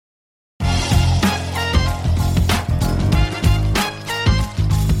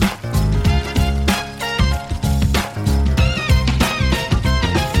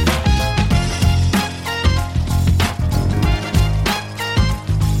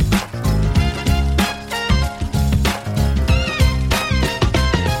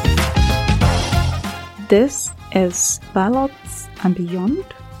This is Ballots and Beyond,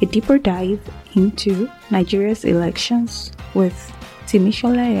 a deeper dive into Nigeria's elections with Timi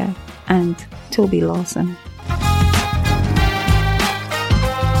Sholaya and Toby Lawson.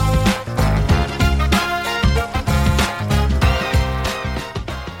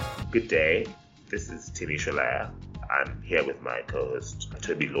 Good day, this is Timi Sholaya. I'm here with my co-host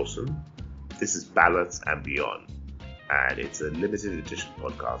Toby Lawson. This is Ballots and Beyond, and it's a limited edition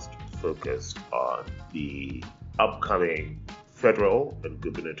podcast focused on the upcoming federal and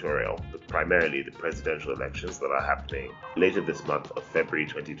gubernatorial, but primarily the presidential elections that are happening later this month of February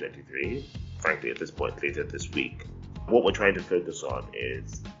 2023, frankly at this point later this week. What we're trying to focus on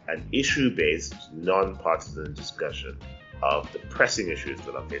is an issue-based, non-partisan discussion of the pressing issues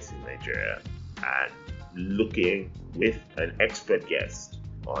that are facing Nigeria and looking with an expert guest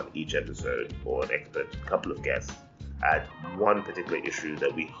on each episode, or an expert couple of guests, at one particular issue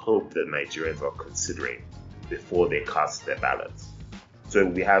that we hope that Nigerians are considering before they cast their ballots. So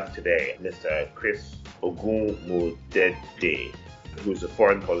we have today Mr. Chris Ogunmodede, who is a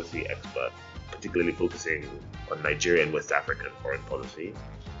foreign policy expert, particularly focusing on Nigerian and West African foreign policy.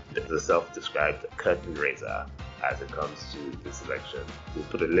 The self-described curtain raiser as it comes to this election. We'll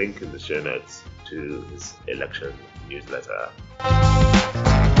put a link in the show notes to his election newsletter.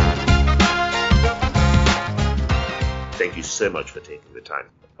 Thank you so much for taking the time.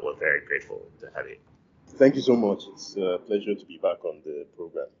 We're very grateful to have you. Thank you so much. It's a pleasure to be back on the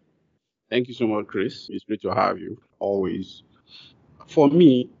program. Thank you so much, Chris. It's great to have you, always. For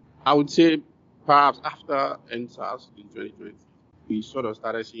me, I would say perhaps after NSAS in 2020, we sort of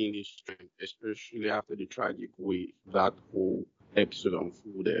started seeing this trend, especially after the tragic way that whole episode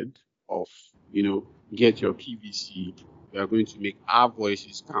unfolded of, get your PVC. We are going to make our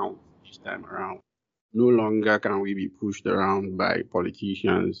voices count this time around. No longer can we be pushed around by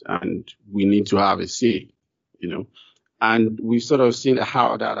politicians, and we need to have a say, And we've sort of seen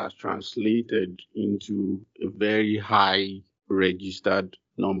how that has translated into a very high registered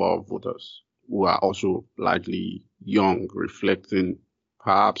number of voters who are also largely young, reflecting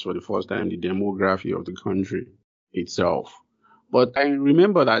perhaps for the first time the demography of the country itself. But I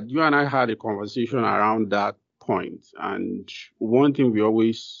remember that you and I had a conversation around that point. And one thing we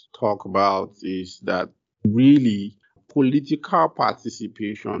always talk about is that really political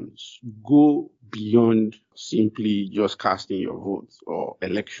participations go beyond simply just casting your vote or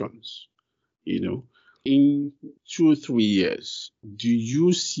elections. In 2-3 years, do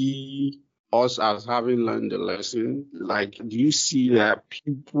you see us as having learned the lesson? Do you see that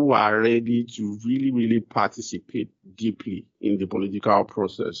people are ready to really, really participate deeply in the political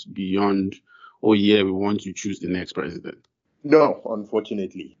process beyond, we want to choose the next president? No,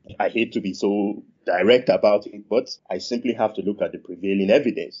 unfortunately. I hate to be so direct about it, but I simply have to look at the prevailing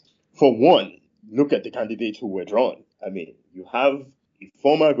evidence. For one, look at the candidates who were drawn. You have a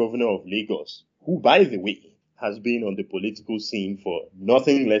former governor of Lagos, who, by the way, has been on the political scene for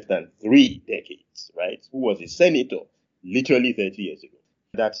nothing less than 3 decades, right? Who was a senator literally 30 years ago.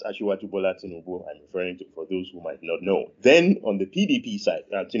 That's Asiwaju Bola Tinubu I'm referring to, for those who might not know. Then on the PDP side,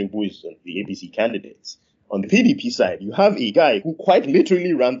 Tinubu is the APC candidate. On the PDP side, you have a guy who quite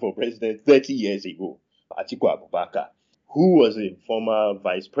literally ran for president 30 years ago, Atiku Abubakar, who was a former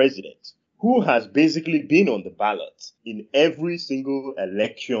vice president, who has basically been on the ballot in every single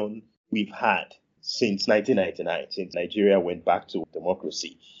election we've had since 1999, since Nigeria went back to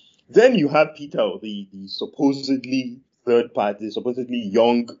democracy. Then you have Peter Obi, the supposedly third party, supposedly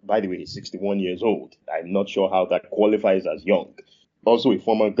young, by the way, he's 61 years old. I'm not sure how that qualifies as young. Also a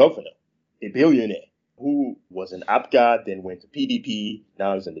former governor, a billionaire, who was in APGA, then went to PDP,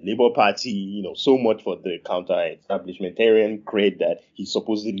 now is in the Labour Party, so much for the counter-establishmentarian cred that he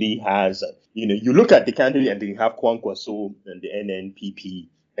supposedly has. You look at the candidate and then you have Kwankwaso and the NNPP.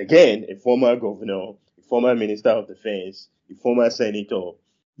 Again, a former governor, a former minister of defense, a former senator.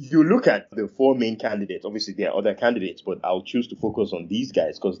 You look at the 4 main candidates. Obviously, there are other candidates, but I'll choose to focus on these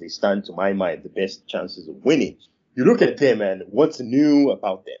guys because they stand, to my mind, the best chances of winning. You look at them and what's new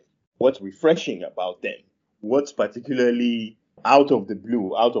about them? What's refreshing about them? What's particularly out of the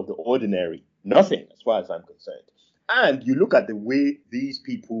blue, out of the ordinary? Nothing, as far as I'm concerned. And you look at the way these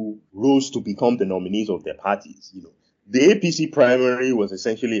people rose to become the nominees of their parties. The APC primary was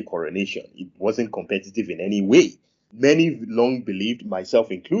essentially a coronation. It wasn't competitive in any way. Many long believed, myself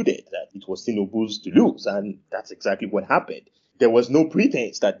included, that it was Tinubu's to lose, and that's exactly what happened. There was no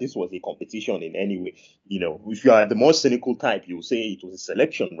pretense that this was a competition in any way. If you are the more cynical type, you'll say it was a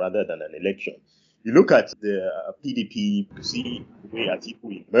selection rather than an election. You look at the PDP, you see the way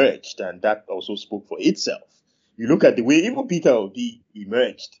Atiku emerged, and that also spoke for itself. You look at the way even Peter Obi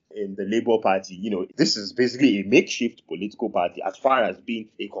emerged in the Labour Party. This is basically a makeshift political party as far as being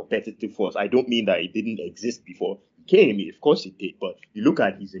a competitive force. I don't mean that it didn't exist before it came. Of course it did. But you look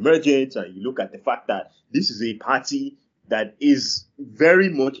at his emergence and you look at the fact that this is a party that is very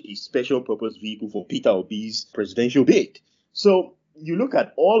much a special purpose vehicle for Peter Obi's presidential bid. So you look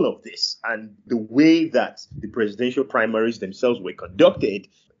at all of this and the way that the presidential primaries themselves were conducted,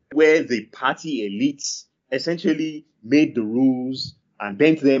 where the party elites essentially made the rules and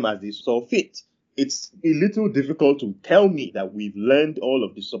bent them as they saw fit. It's a little difficult to tell me that we've learned all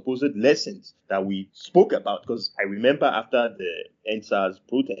of the supposed lessons that we spoke about, because I remember after the EndSARS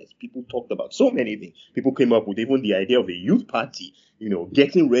protest, people talked about so many things. People came up with even the idea of a youth party,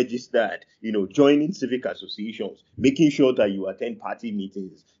 getting registered, joining civic associations, making sure that you attend party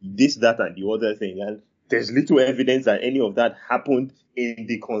meetings, this, that, and the other thing. And there's little evidence that any of that happened in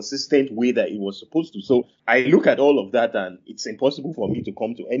the consistent way that it was supposed to. So I look at all of that and it's impossible for me to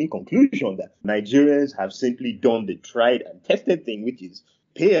come to any conclusion that Nigerians have simply done the tried and tested thing, which is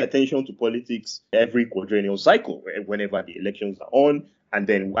pay attention to politics every quadrennial cycle, whenever the elections are on. And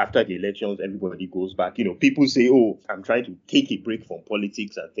then after the elections, everybody goes back. People say, oh, I'm trying to take a break from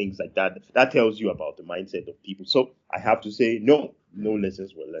politics and things like that. That tells you about the mindset of people. So I have to say, no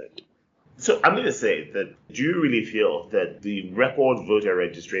lessons were learned. So I'm going to say that, do you really feel that the record voter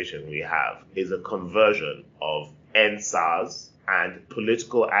registration we have is a conversion of EndSARS and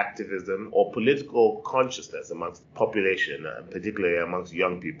political activism or political consciousness amongst the population, particularly amongst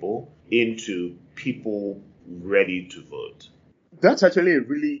young people, into people ready to vote? That's actually a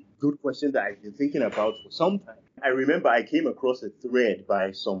really good question that I've been thinking about for some time. I remember I came across a thread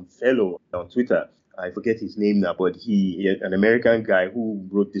by some fellow on Twitter. I forget his name now, but he an American guy who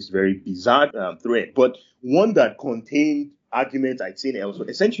wrote this very bizarre thread, but one that contained arguments I'd seen elsewhere.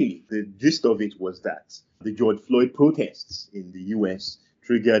 Essentially, the gist of it was that the George Floyd protests in the U.S.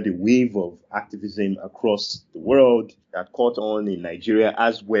 triggered a wave of activism across the world that caught on in Nigeria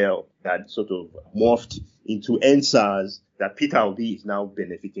as well, that sort of morphed into EndSARS that Peter Obi is now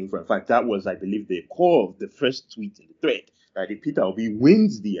benefiting from. In fact, that was, I believe, the core of the first tweet in the thread, that if Peter Obi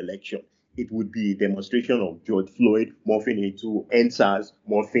wins the election, it would be a demonstration of George Floyd morphing into EndSARS,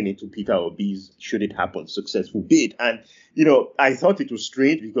 morphing into Peter Obi's, should it happen, successful bid. And, I thought it was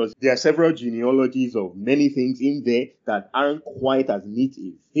strange because there are several genealogies of many things in there that aren't quite as neat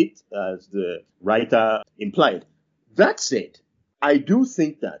a fit as the writer implied. That said, I do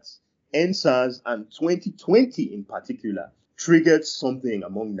think that EndSARS and 2020 in particular triggered something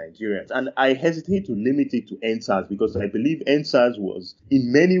among Nigerians. And I hesitate to limit it to EndSARS because I believe EndSARS was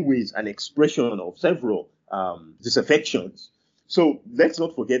in many ways an expression of several disaffections. So let's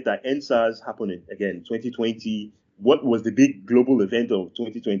not forget that EndSARS happened in 2020. What was the big global event of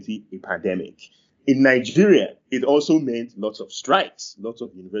 2020? A pandemic. In Nigeria, it also meant lots of strikes. Lots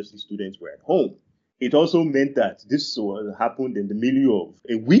of university students were at home. It also meant that this happened in the milieu of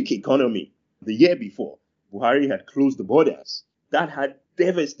a weak economy. The year before, Buhari had closed the borders. That had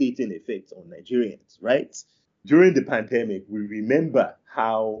devastating effects on Nigerians, right? During the pandemic, we remember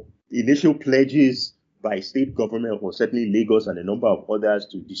how initial pledges by state government, or certainly Lagos and a number of others,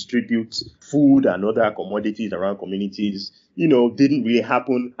 to distribute food and other commodities around communities, didn't really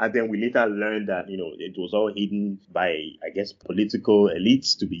happen. And then we later learned that, it was all hidden by, political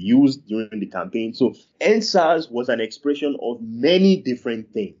elites to be used during the campaign. So EndSARS was an expression of many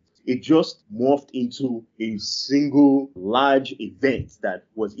different things. It just morphed into a single large event that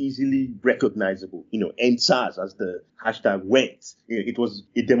was easily recognizable. EndSARS, as the hashtag went. It was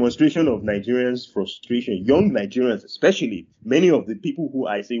a demonstration of Nigerians' frustration, young Nigerians especially. Many of the people who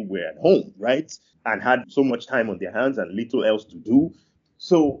I say were at home, right, and had so much time on their hands and little else to do.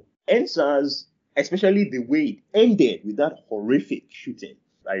 So EndSARS, especially the way it ended with that horrific shooting.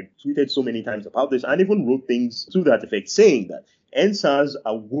 I tweeted so many times about this and even wrote things to that effect, saying that EndSARS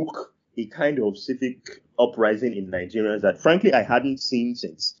awoke a kind of civic uprising in Nigerians that, frankly, I hadn't seen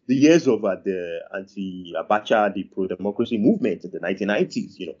since the years of the anti-Abacha, the pro-democracy movement in the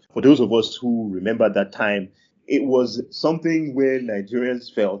 1990s. For those of us who remember that time, it was something where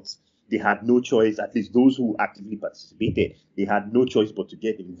Nigerians felt they had no choice, at least those who actively participated, they had no choice but to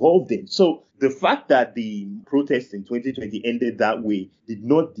get involved in. So the fact that the protests in 2020 ended that way did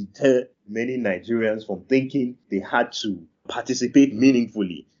not deter many Nigerians from thinking they had to participate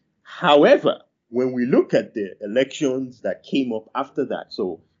meaningfully. However, when we look at the elections that came up after that,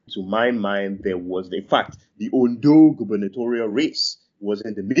 so to my mind, there was the fact the Ondo gubernatorial race was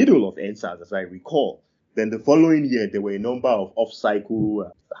in the middle of EndSARS, as I recall. Then the following year, there were a number of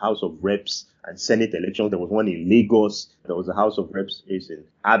off-cycle House of Reps and Senate elections. There was one in Lagos. There was a House of Reps race in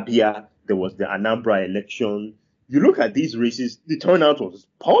Abia. There was the Anambra election. you look at these races, the turnout was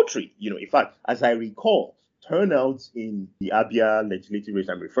paltry. In fact, as I recall, turnout in the Abia legislative race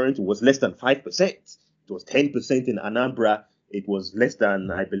I'm referring to was less than 5%. It was 10% in Anambra. It was less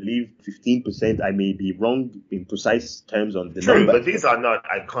than, I believe, 15%. I may be wrong in precise terms on the True, numbers. but these are not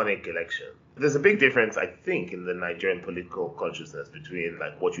iconic elections. There's a big difference, I think, in the Nigerian political consciousness between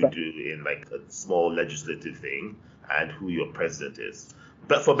what you do in a small legislative thing and who your president is.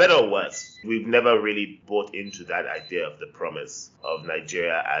 But for better or worse, we've never really bought into that idea of the promise of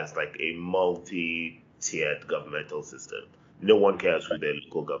Nigeria as a multi-tiered governmental system. No one cares who their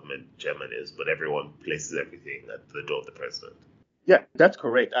local government chairman is, but everyone places everything at the door of the president. Yeah, that's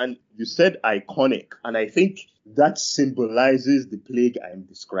correct. And you said iconic, and I think that symbolizes the plague I'm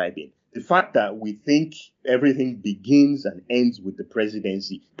describing. The fact that we think everything begins and ends with the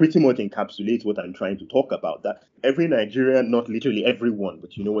presidency pretty much encapsulates what I'm trying to talk about. That every Nigerian, not literally everyone,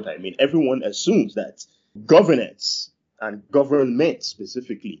 but you know what I mean, everyone assumes that governance and government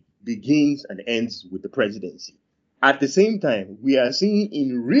specifically begins and ends with the presidency. At the same time, we are seeing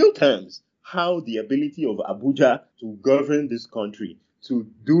in real terms how the ability of Abuja to govern this country, to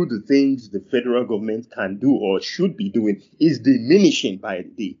do the things the federal government can do or should be doing, is diminishing by the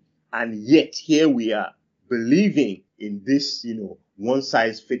day. And yet here we are believing in this,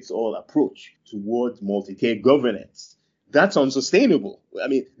 one-size-fits-all approach towards multi-tier governance. That's unsustainable. I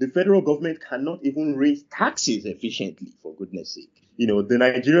mean, the federal government cannot even raise taxes efficiently, for goodness sake. The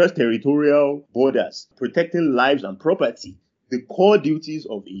Nigeria's territorial borders, protecting lives and property, the core duties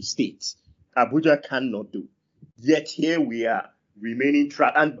of a state, Abuja cannot do. Yet here we are remaining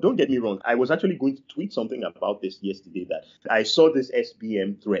trapped. And don't get me wrong, I was actually going to tweet something about this yesterday, that I saw this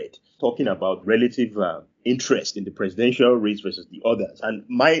SBM thread talking about relative interest in the presidential race versus the others. And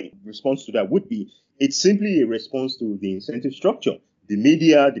my response to that would be, it's simply a response to the incentive structure. The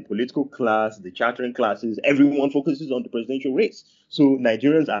media, the political class, the chartering classes, everyone focuses on the presidential race. So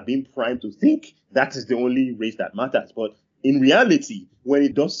Nigerians are being primed to think that is the only race that matters. But in reality, when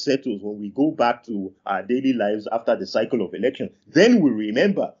it does settle, when we go back to our daily lives after the cycle of election, then we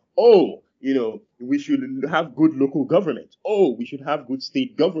remember, we should have good local government. We should have good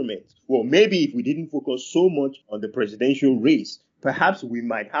state government. Well, maybe if we didn't focus so much on the presidential race, perhaps we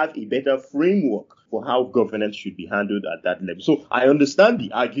might have a better framework for how governance should be handled at that level. So I understand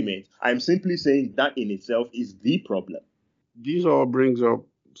the argument. I'm simply saying that in itself is the problem. This all brings up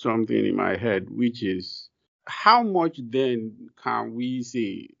something in my head, which is, how much then can we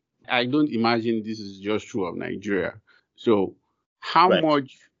say? I don't imagine this is just true of Nigeria. So how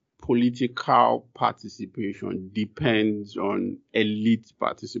much political participation depends on elite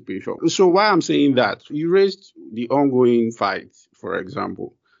participation? So why I'm saying that, you raised the ongoing fight, for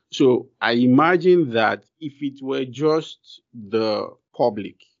example. So I imagine that if it were just the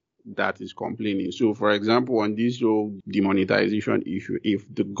public that is complaining. So, for example, on this whole demonetization issue, if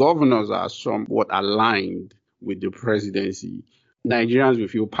the governors are somewhat aligned with the presidency, Nigerians will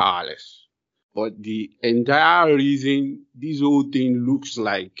feel powerless. But the entire reason this whole thing looks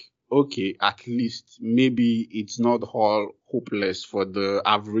like, okay, at least maybe it's not all hopeless for the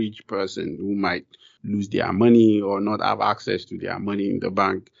average person who might lose their money or not have access to their money in the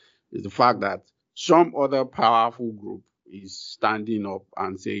bank, is the fact that some other powerful group is standing up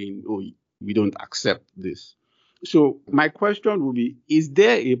and saying, we don't accept this. So my question would be, is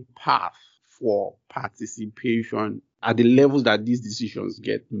there a path for participation at the levels that these decisions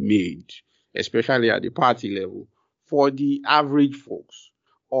get made, especially at the party level, for the average folks?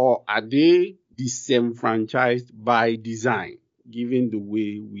 Or are they disenfranchised by design, given the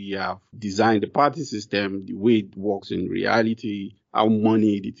way we have designed the party system, the way it works in reality, how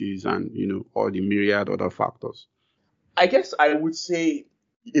moneyed it is, and, all the myriad other factors? I guess I would say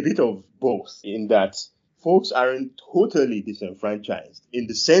a bit of both, in that folks aren't totally disenfranchised, in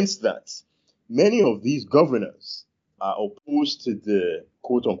the sense that many of these governors are opposed to the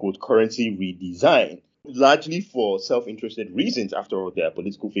quote-unquote currency redesign, largely for self-interested reasons. After all, they are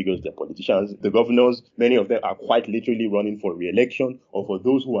political figures, they're politicians. The governors, many of them are quite literally running for re-election, or for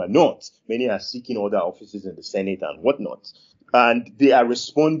those who are not, many are seeking other offices in the Senate and whatnot. And they are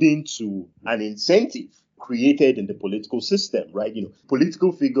responding to an incentive created in the political system, right?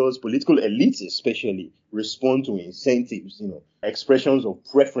 Political figures, political elites especially, respond to incentives, expressions of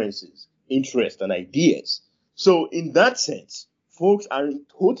preferences, interest, and ideas. So in that sense, folks aren't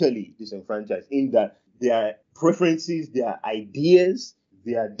totally disenfranchised, in that their preferences, their ideas,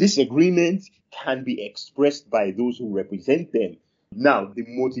 their disagreements can be expressed by those who represent them. Now, the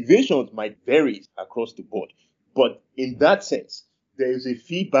motivations might vary across the board, but in that sense, there is a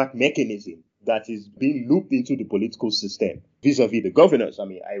feedback mechanism that is being looped into the political system vis-a-vis the governors. I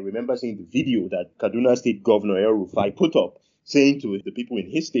mean, I remember seeing the video that Kaduna State Governor El Rufai put up, saying to the people in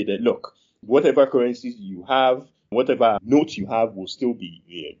his state that, look, whatever currencies you have, whatever notes you have will still be,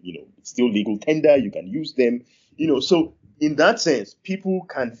 it's still legal tender. You can use them, So in that sense, people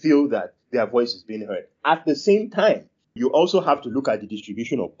can feel that their voice is being heard. At the same time, you also have to look at the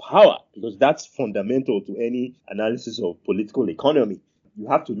distribution of power, because that's fundamental to any analysis of political economy. You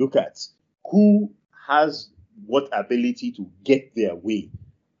have to look at who has what ability to get their way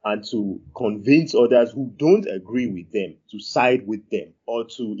and to convince others who don't agree with them to side with them or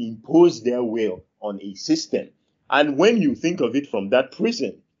to impose their will on a system. And when you think of it from that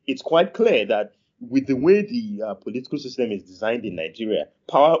prism, it's quite clear that with the way the political system is designed in Nigeria,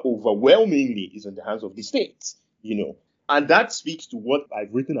 power overwhelmingly is in the hands of the states, And that speaks to what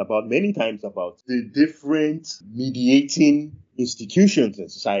I've written about many times about the different mediating institutions in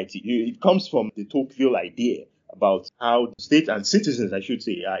society. It comes from the Tocqueville idea about how the state and citizens, I should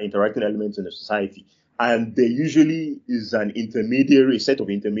say, are interacting elements in a society. And there usually is a set of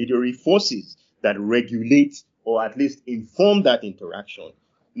intermediary forces that regulate or at least inform that interaction.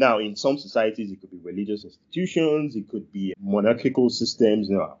 Now, in some societies, it could be religious institutions, it could be monarchical systems,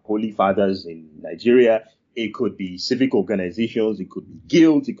 holy fathers in Nigeria, it could be civic organizations, it could be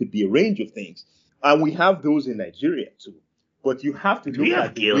guilds, it could be a range of things. And we have those in Nigeria too. But you have to look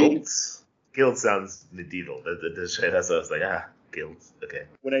at guilds. Guild sounds medieval. That's what I was like, guilds. Okay.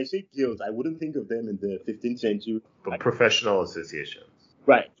 When I say guilds, I wouldn't think of them in the 15th century. But professional associations.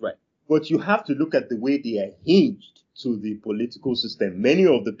 Right. But you have to look at the way they are hinged to the political system. Many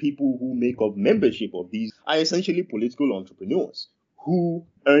of the people who make up membership of these are essentially political entrepreneurs who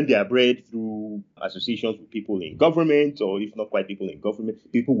earn their bread through associations with people in government, or if not quite people in government,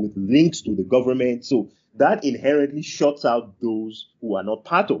 people with links to the government. So that inherently shuts out those who are not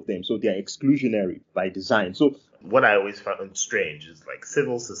part of them. So they are exclusionary by design. So what I always found strange is like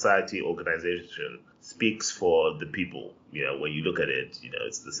civil society organization speaks for the people. When you look at it,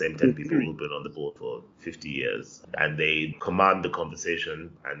 it's the same 10 people who've been on the board for 50 years, and they command the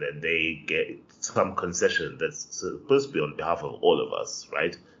conversation, and then they get some concession that's supposed to be on behalf of all of us,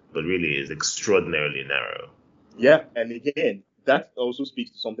 right? But really is extraordinarily narrow. Yeah, and again, that also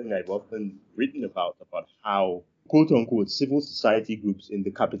speaks to something I've often written about how, quote unquote, civil society groups in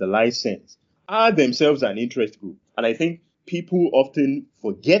the capitalized sense are themselves an interest group. And I think people often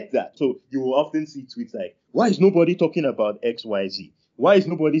forget that. So you will often see tweets like, why is nobody talking about XYZ? Why is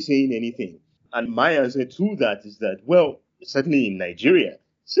nobody saying anything? And my answer to that is that, well, certainly in Nigeria,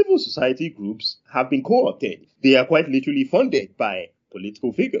 civil society groups have been co-opted. They are quite literally funded by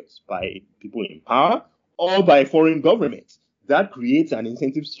political figures, by people in power, or by foreign governments. That creates an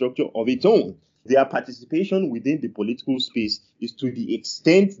incentive structure of its own. Their participation within the political space is to the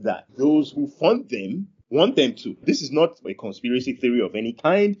extent that those who fund them want them to. This is not a conspiracy theory of any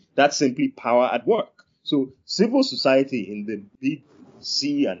kind. That's simply power at work. So civil society in the big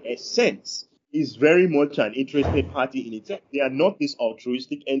C and S sense is very much an interested party in itself. They are not this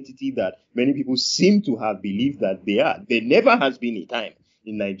altruistic entity that many people seem to have believed that they are. There never has been a time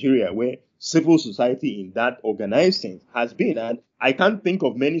in Nigeria where civil society in that organized sense has been. And I can't think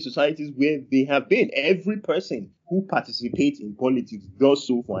of many societies where they have been. Every person who participates in politics does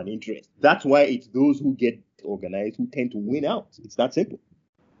so for an interest. That's why it's those who get organized who tend to win out. It's that simple.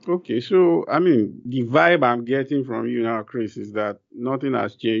 Okay, so, the vibe I'm getting from you now, Chris, is that nothing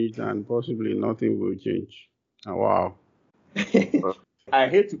has changed and possibly nothing will change. Oh, wow. I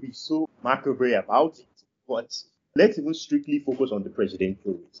hate to be so macabre about it, but let's even strictly focus on the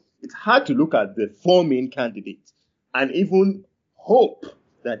presidential race. It's hard to look at the four main candidates and even hope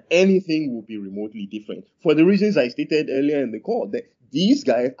that anything will be remotely different. For the reasons I stated earlier in the call, that these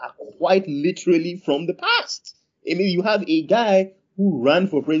guys are quite literally from the past. You have a guy who ran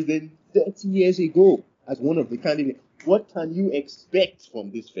for president 30 years ago as one of the candidates. What can you expect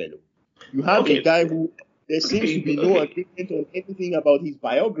from this fellow? You have a guy who there seems to be no agreement on anything about his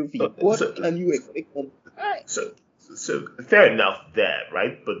biography. What can you expect from this guy? So fair enough there,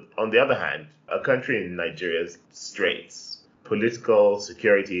 right? But on the other hand, a country in Nigeria's straits, political,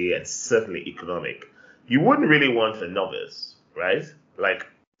 security, and certainly economic, you wouldn't really want a novice, right? Like,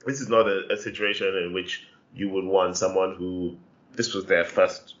 this is not a situation in which you would want someone who this was their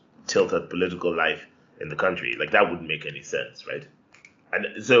first tilted political life in the country. Like, that wouldn't make any sense, right?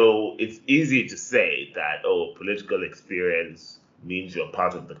 And so it's easy to say that, political experience means you're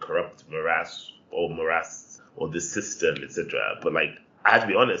part of the corrupt morass or the system, etc. But, I have to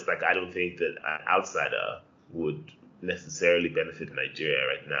be honest, I don't think that an outsider would necessarily benefit Nigeria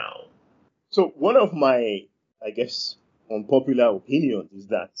right now. So one of my, I guess, unpopular opinions is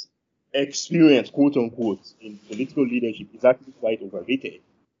that experience, quote unquote, in political leadership is actually quite overrated,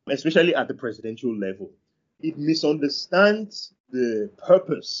 especially at the presidential level. It misunderstands the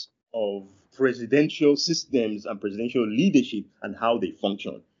purpose of presidential systems and presidential leadership and how they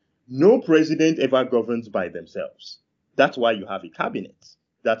function. No president ever governs by themselves. That's why you have a cabinet.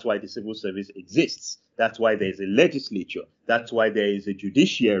 That's why the civil service exists. That's why there's a legislature. That's why there is a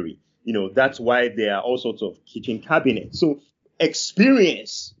judiciary. That's why there are all sorts of kitchen cabinets. So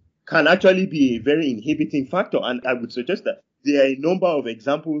experience can actually be a very inhibiting factor. And I would suggest that there are a number of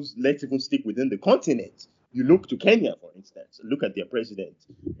examples. Let's even stick within the continent. You look to Kenya, for instance, look at their president,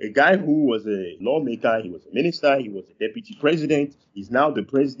 a guy who was a lawmaker, he was a minister, he was a deputy president, he's now the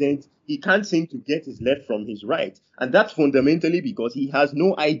president. He can't seem to get his left from his right. And that's fundamentally because he has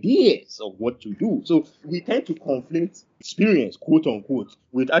no ideas of what to do. So we tend to conflate experience, quote unquote,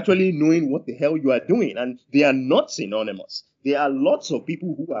 with actually knowing what the hell you are doing. And they are not synonymous. There are lots of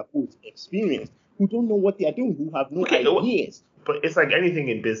people who are, quote, experienced, who don't know what they are doing, who have no ideas. But it's like anything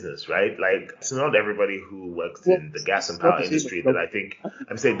in business, right? Like, it's not everybody who works in the gas and power industry that I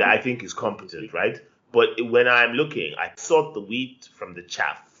think is competent, right? But when I'm looking, I sort the wheat from the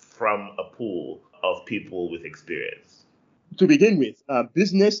chaff from a pool of people with experience. To begin with,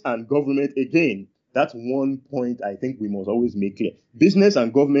 business and government, again, that's one point I think we must always make clear. Business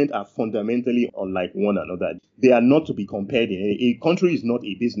and government are fundamentally unlike one another. They are not to be compared. A country is not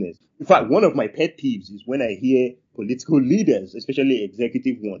a business. In fact, one of my pet peeves is when I hear political leaders, especially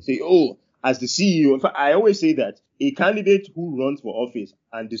executive ones, say, oh, as the CEO, in fact, I always say that a candidate who runs for office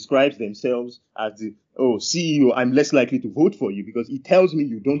and describes themselves as the CEO, I'm less likely to vote for you because it tells me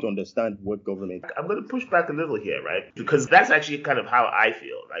you don't understand what government. I'm going to push back a little here, right? Because that's actually kind of how I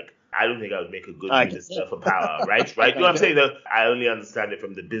feel. Like, I don't think I would make a good minister for power, right? Right? You know what I'm saying? That I only understand it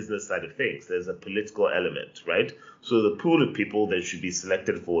from the business side of things. There's a political element, right? So the pool of people that should be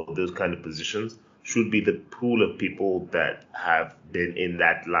selected for those kind of positions should be the pool of people that have been in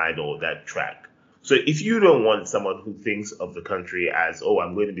that line or that track. So if you don't want someone who thinks of the country as, oh,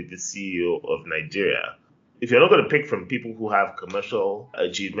 I'm going to be the CEO of Nigeria, if you're not going to pick from people who have commercial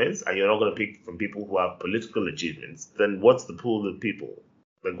achievements and you're not going to pick from people who have political achievements, then what's the pool of people?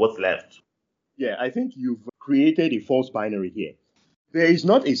 Like, what's left? Yeah, I think you've created a false binary here. There is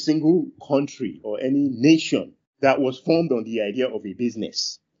not a single country or any nation that was formed on the idea of a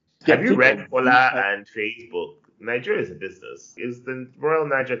business. Have you read Ola and Facebook? Nigeria is a business. It's the Royal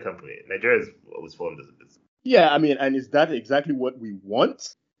Niger Company. Nigeria was formed as a business. Yeah, I mean, and is that exactly what we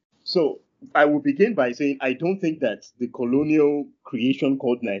want? So I will begin by saying I don't think that the colonial creation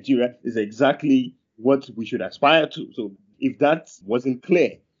called Nigeria is exactly what we should aspire to. So if that wasn't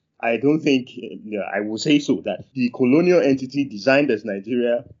clear, I don't think I will say so, that the colonial entity designed as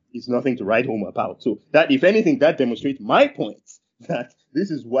Nigeria is nothing to write home about. So that, if anything, that demonstrates my point that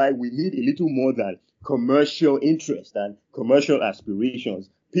this is why we need a little more than commercial interest and commercial aspirations.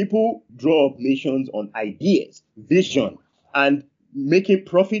 People draw up nations on ideas, vision, and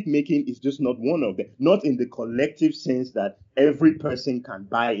profit making is just not one of them. Not in the collective sense that every person can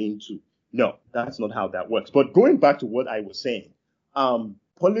buy into. No, that's not how that works. But going back to what I was saying,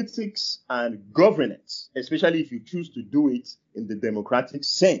 politics and governance, especially if you choose to do it in the democratic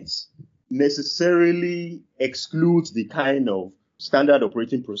sense, necessarily excludes the kind of standard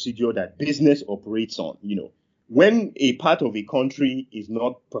operating procedure that business operates on. When a part of a country is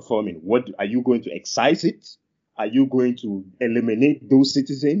not performing, what are you going to excise it? Are you going to eliminate those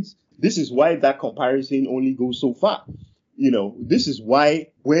citizens? This is why that comparison only goes so far. This is why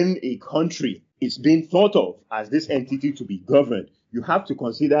when a country is being thought of as this entity to be governed, you have to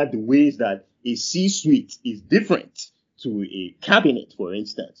consider the ways that a C-suite is different to a cabinet, for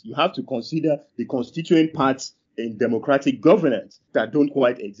instance. You have to consider the constituent parts in democratic governance that don't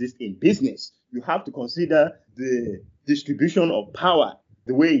quite exist in business. You have to consider the distribution of power,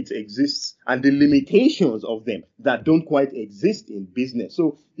 the way it exists, and the limitations of them that don't quite exist in business.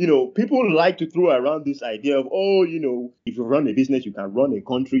 So, people like to throw around this idea of, if you run a business, you can run a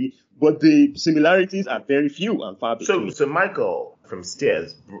country, but the similarities are very few and far between. So Michael from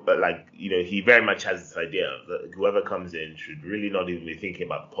Steers, he very much has this idea that whoever comes in should really not even be thinking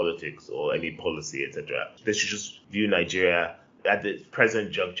about politics or any policy, etc. They should just view Nigeria at the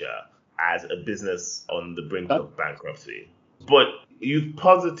present juncture as a business on the brink of bankruptcy. But you've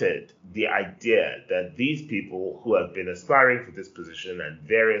posited the idea that these people who have been aspiring for this position and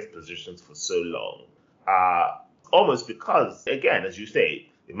various positions for so long are almost because, again, as you say,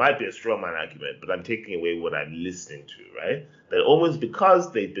 it might be a straw man argument, but I'm taking away what I'm listening to, right? That almost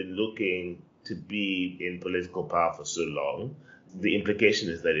because they've been looking to be in political power for so long, the implication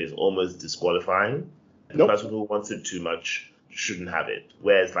is that it's almost disqualifying. The person who wants it too much shouldn't have it.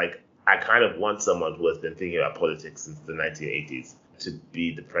 Whereas, I kind of want someone who has been thinking about politics since the 1980s to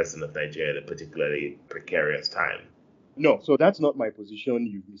be the president of Nigeria at a particularly precarious time. No, so that's not my position.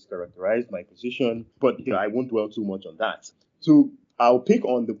 You've mischaracterized my position, but I won't dwell too much on that. So I'll pick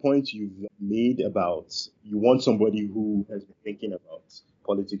on the point you've made about you want somebody who has been thinking about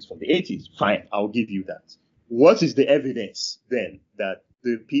politics from the 80s. Fine, I'll give you that. What is the evidence then that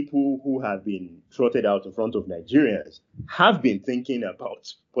the people who have been trotted out in front of Nigerians have been thinking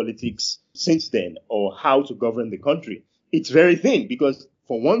about politics since then, or how to govern the country? It's very thin, because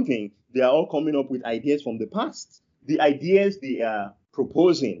for one thing, they are all coming up with ideas from the past. The ideas they are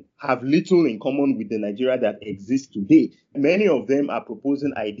proposing have little in common with the Nigeria that exists today. Many of them are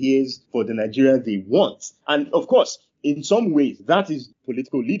proposing ideas for the Nigeria they want. And of course, in some ways, that is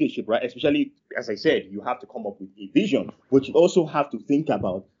political leadership, right? Especially, as I said, you have to come up with a vision, but you also have to think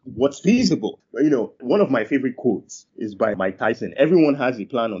about what's feasible. One of my favorite quotes is by Mike Tyson. Everyone has a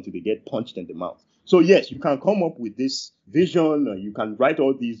plan until they get punched in the mouth. So yes, you can come up with this vision, you can write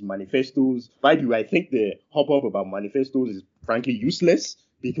all these manifestos. By the way, I think the hop-up about manifestos is frankly useless,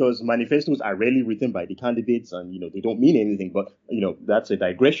 because manifestos are rarely written by the candidates and, they don't mean anything, but, that's a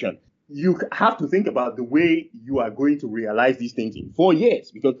digression. You have to think about the way you are going to realize these things in 4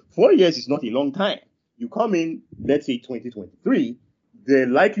 years, because 4 years is not a long time. You come in, let's say 2023, there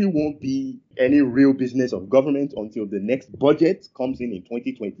likely won't be any real business of government until the next budget comes in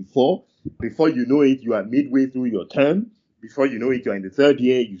 2024. Before you know it, you are midway through your term. Before you know it, you're in the third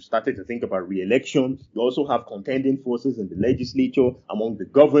year. You started to think about re-election. You also have contending forces in the legislature, among the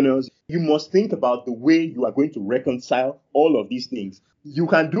governors. You must think about the way you are going to reconcile all of these things. You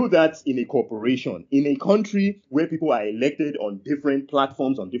can do that in a corporation. In a country where people are elected on different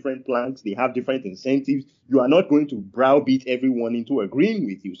platforms, on different planks, they have different incentives. You are not going to browbeat everyone into agreeing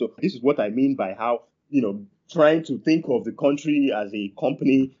with you. So this is what I mean by how, trying to think of the country as a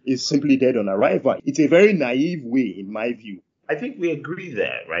company is simply dead on arrival. It's a very naive way, in my view. I think we agree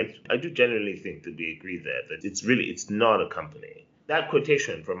there, right? I do generally think that we agree there, that it's not a company. That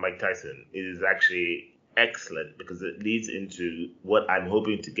quotation from Mike Tyson is actually excellent, because it leads into what I'm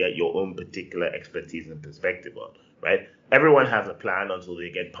hoping to get your own particular expertise and perspective on, right? Everyone has a plan until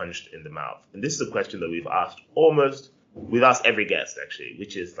they get punched in the mouth. And this is a question that we've asked every guest, actually,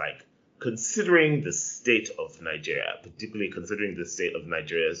 which is like, considering the state of Nigeria, particularly considering the state of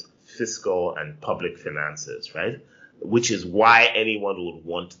Nigeria's fiscal and public finances, right? Which is why anyone would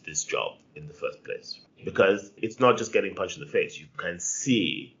want this job in the first place. Because it's not just getting punched in the face. You can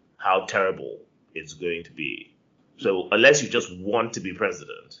see how terrible it's going to be. So unless you just want to be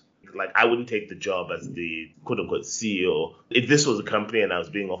president, like I wouldn't take the job as the quote-unquote CEO. If this was a company and I was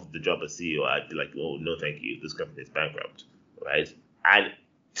being offered the job as CEO, I'd be like, oh, no, thank you. This company is bankrupt, right? And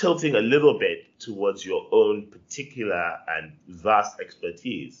tilting a little bit towards your own particular and vast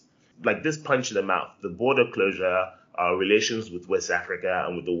expertise, like this punch in the mouth, the border closure, our relations with West Africa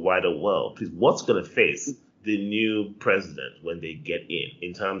and with the wider world. Please, what's going to face the new president when they get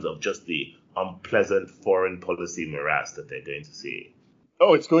in terms of just the unpleasant foreign policy morass that they're going to see?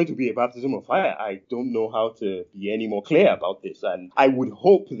 Oh, it's going to be a baptism of fire. I don't know how to be any more clear about this. And I would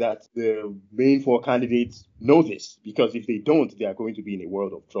hope that the main four candidates know this, because if they don't, they are going to be in a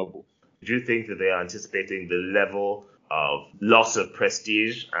world of trouble. Do you think that they are anticipating the level of loss of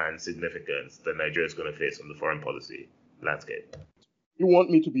prestige and significance that Nigeria is going to face on the foreign policy landscape? You want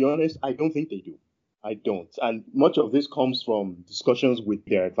me to be honest? I don't think they do. I don't. And much of this comes from discussions with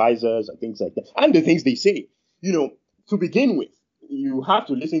their advisors and things like that, and the things they say. To begin with, you have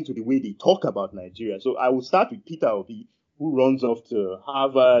to listen to the way they talk about Nigeria. So I will start with Peter Obi, who runs off to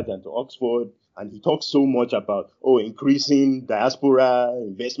Harvard and to Oxford, and he talks so much about, increasing diaspora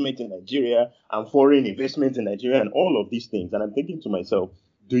investment in Nigeria and foreign investment in Nigeria and all of these things. And I'm thinking to myself,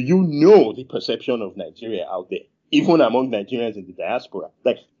 do you know the perception of Nigeria out there, even among Nigerians in the diaspora?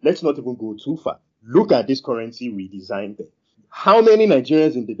 Like, let's not even go too far. Look at this currency redesign thing. How many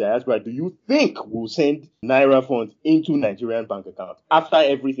Nigerians in the diaspora do you think will send Naira funds into Nigerian bank accounts after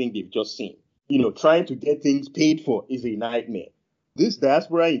everything they've just seen? Trying to get things paid for is a nightmare. This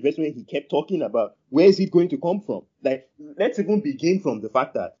diaspora investment he kept talking about, where is it going to come from? Like, let's even begin from the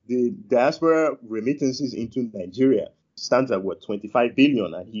fact that the diaspora remittances into Nigeria stands at 25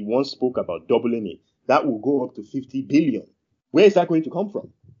 billion, and he once spoke about doubling it. That will go up to 50 billion. Where is that going to come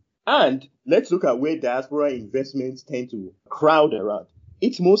from? And let's look at where diaspora investments tend to crowd around.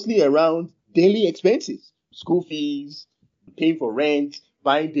 It's mostly around daily expenses, school fees, paying for rent,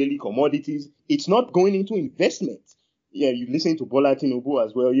 buying daily commodities. It's not going into investment. Yeah, you listen to Bola Tinubu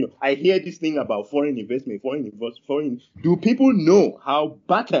as well. I hear this thing about foreign investment, foreign. Do people know how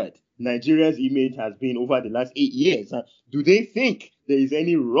battered Nigeria's image has been over the last 8 years? Do they think there is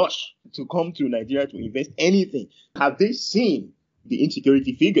any rush to come to Nigeria to invest anything? Have they seen the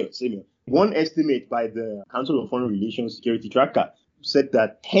insecurity figures? One estimate by the Council of Foreign Relations Security Tracker said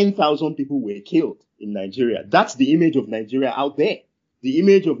that 10,000 people were killed in Nigeria. That's the image of Nigeria out there. The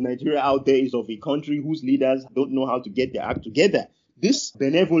image of Nigeria out there is of a country whose leaders don't know how to get their act together. This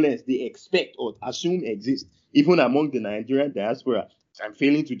benevolence they expect or assume exists, even among the Nigerian diaspora, I'm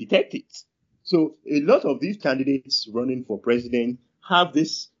failing to detect it. So a lot of these candidates running for president have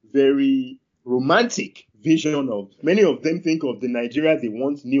this very romantic vision of, many of them think of the Nigeria they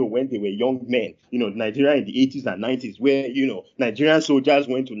once knew when they were young men. Nigeria in the 80s and 90s, where, Nigerian soldiers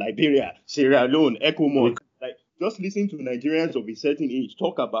went to Liberia, Sierra Leone, ECOMOG. Just listen to Nigerians of a certain age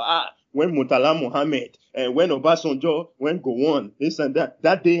talk about, when Murtala Mohammed, when Obasanjo, when Gowon, this and that.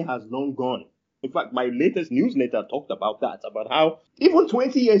 That day has long gone. In fact, my latest newsletter talked about that, about how even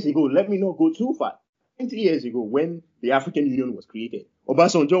 20 years ago, let me not go too far, 20 years ago when the African Union was created,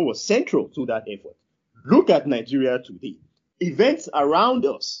 Obasanjo was central to that effort. Look at Nigeria today. Events around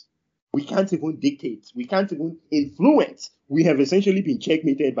us, we can't even dictate. We can't even influence. We have essentially been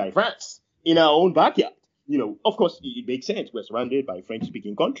checkmated by France in our own backyard. Of course, it makes sense. We're surrounded by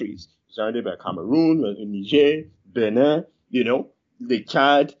French-speaking countries, surrounded by Cameroon, Niger, Benin, the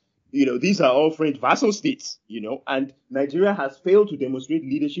Chad. These are all French vassal states, and Nigeria has failed to demonstrate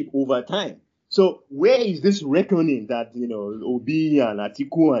leadership over time. So where is this reckoning that, Obi and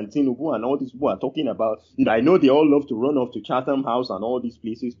Atiku and Tinubu and all these people are talking about? I know they all love to run off to Chatham House and all these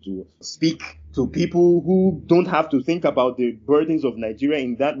places to speak to people who don't have to think about the burdens of Nigeria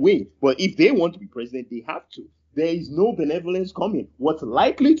in that way. But if they want to be president, they have to. There is no benevolence coming. What's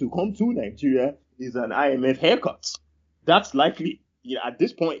likely to come to Nigeria is an IMF haircut. That's likely. At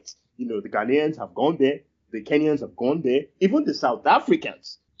this point, the Ghanaians have gone there. The Kenyans have gone there. Even the South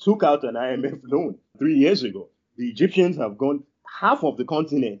Africans took out an IMF loan 3 years ago. The Egyptians have gone. Half of the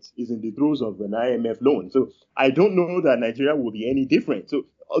continent is in the throes of an IMF loan. So I don't know that Nigeria will be any different. So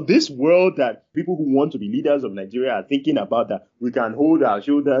this world that people who want to be leaders of Nigeria are thinking about, that we can hold our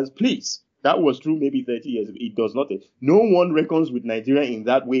shoulders, please. That was true maybe 30 years ago. It does not. No one reckons with Nigeria in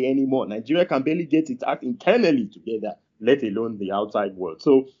that way anymore. Nigeria can barely get its act internally together, let alone the outside world.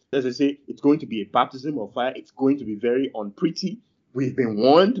 So, as I say, it's going to be a baptism of fire. It's going to be very unpretty. We've been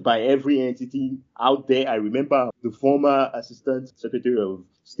warned by every entity out there. I remember the former Assistant Secretary of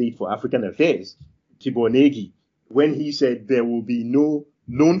State for African Affairs, Tibor Nagy, when he said there will be no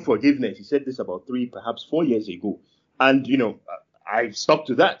loan forgiveness. He said this about 3, perhaps 4 years ago. And, I stuck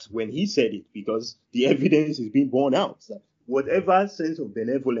to that when he said it, because the evidence is being borne out. Whatever sense of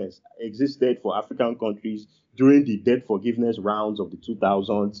benevolence existed for African countries during the debt forgiveness rounds of the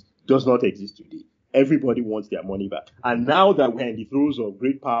 2000s does not exist today. Everybody wants their money back. And now that we're in the throes of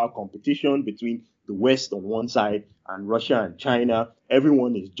great power competition between the West on one side and Russia and China,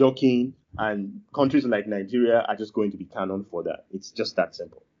 everyone is jockeying, and countries like Nigeria are just going to be cannon for that. It's just that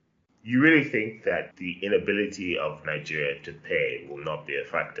simple. You really think that the inability of Nigeria to pay will not be a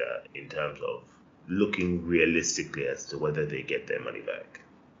factor in terms of looking realistically as to whether they get their money back?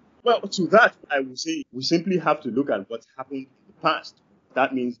 Well, to that, I would say we simply have to look at what's happened in the past.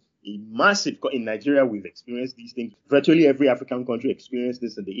 That means in Nigeria, we've experienced these things. Virtually every African country experienced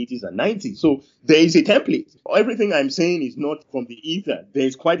this in the 80s and 90s. So there is a template. Everything I'm saying is not from the ether. There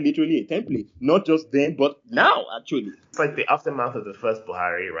is quite literally a template, not just then, but now, actually. It's like the aftermath of the first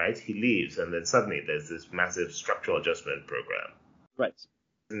Buhari, right? He leaves, and then suddenly there's this massive structural adjustment program. Right.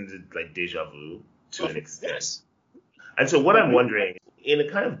 Isn't it like deja vu to an extent? Yes. And so what I'm wondering, in a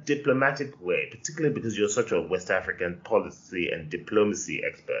kind of diplomatic way, particularly because you're such a West African policy and diplomacy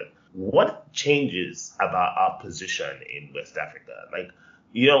expert, what changes about our position in West Africa? Like,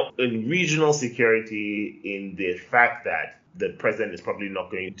 in regional security, in the fact that the president is probably not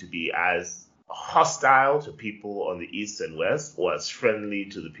going to be as hostile to people on the East and West or as friendly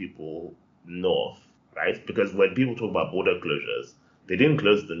to the people North, right? Because when people talk about border closures, they didn't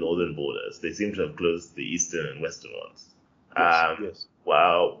close the northern borders. They seem to have closed the eastern and western ones. Yes.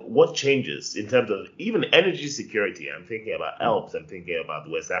 Well, what changes in terms of even energy security? I'm thinking about ALPS. I'm thinking about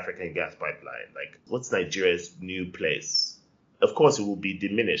the West African gas pipeline. Like, what's Nigeria's new place? Of course, it will be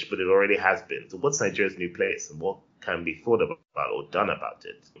diminished, but it already has been. So what's Nigeria's new place, and what can be thought about or done about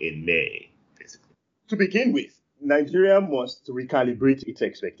it in May, basically? To begin with, Nigeria must recalibrate its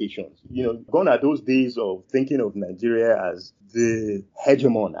expectations. Gone are those days of thinking of Nigeria as the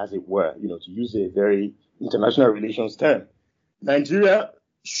hegemon, as it were, to use a very international relations term. Nigeria,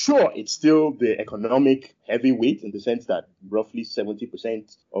 sure, it's still the economic heavyweight in the sense that roughly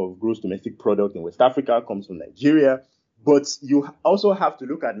 70% of gross domestic product in West Africa comes from Nigeria. But you also have to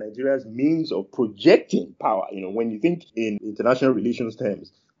look at Nigeria's means of projecting power. When you think in international relations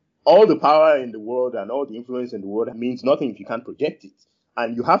terms, all the power in the world and all the influence in the world means nothing if you can't project it.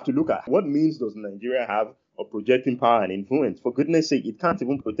 And you have to look at what means does Nigeria have of projecting power and influence. For goodness sake, it can't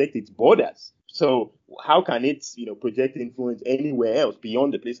even protect its borders. So how can it, project influence anywhere else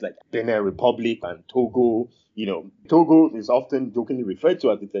beyond a place like Benin Republic and Togo? Togo is often jokingly referred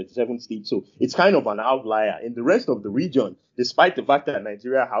to as the 37th state. So it's kind of an outlier. In the rest of the region, despite the fact that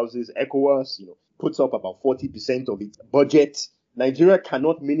Nigeria houses ECOWAS, puts up about 40% of its budget, Nigeria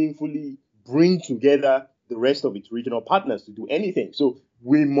cannot meaningfully bring together the rest of its regional partners to do anything. So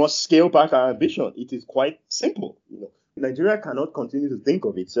we must scale back our ambition. It is quite simple. Nigeria cannot continue to think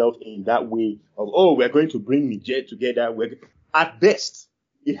of itself in that way of, we're going to bring Niger together. At best,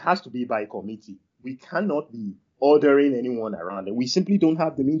 it has to be by committee. We cannot be ordering anyone around, and we simply don't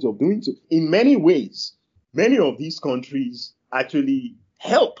have the means of doing so. In many ways, many of these countries actually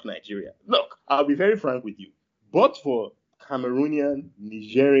help Nigeria. Look, I'll be very frank with you. But for Cameroonian,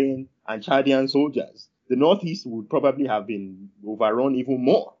 Nigerian, and Chadian soldiers, the Northeast would probably have been overrun even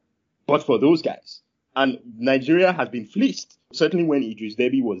more. But for those guys. And Nigeria has been fleeced. Certainly when Idris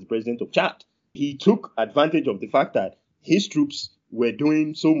Deby was president of Chad, he took advantage of the fact that his troops were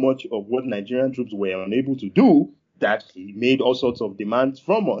doing so much of what Nigerian troops were unable to do that he made all sorts of demands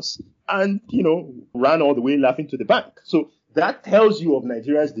from us and, ran all the way laughing to the bank. So that tells you of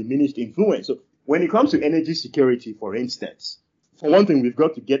Nigeria's diminished influence. So when it comes to energy security, for instance, for one thing, we've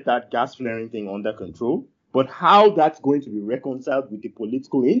got to get that gas flaring thing under control. But how that's going to be reconciled with the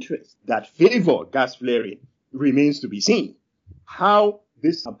political interests that favor gas flaring remains to be seen. How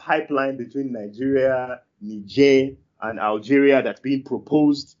this pipeline between Nigeria, Niger, and Algeria that's being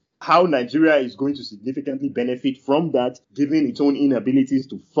proposed, how Nigeria is going to significantly benefit from that, given its own inabilities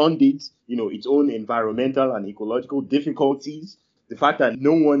to fund it, its own environmental and ecological difficulties, the fact that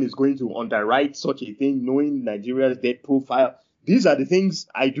no one is going to underwrite such a thing, knowing Nigeria's debt profile. These are the things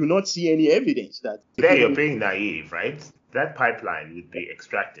I do not see any evidence that. There you're being naive, right? That pipeline would be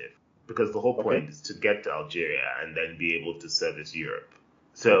extractive because the whole point is to get to Algeria and then be able to service Europe.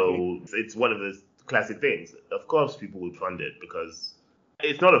 So it's one of those classic things. Of course, people would fund it because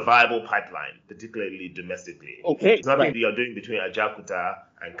it's not a viable pipeline, particularly domestically. It's nothing that you're doing between Ajaokuta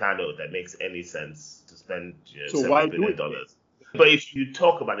and Kano that makes any sense to spend $7 billion. But if you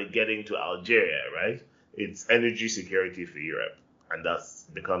talk about it getting to Algeria, right? It's energy security for Europe, and thus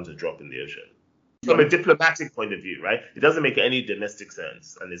becomes a drop in the ocean. From a diplomatic point of view, right? It doesn't make any domestic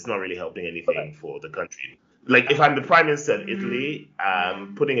sense, and it's not really helping anything for the country. Like, if I'm the Prime Minister of Italy,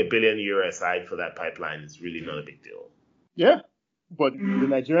 putting €1 billion aside for that pipeline is really not a big deal. Yeah, but the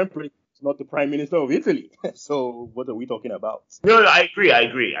Nigerian president is not the Prime Minister of Italy. So what are we talking about? No, I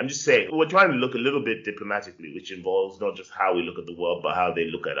agree. I'm just saying, we're trying to look a little bit diplomatically, which involves not just how we look at the world, but how they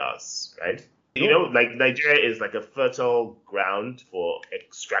look at us, right? Like Nigeria is like a fertile ground for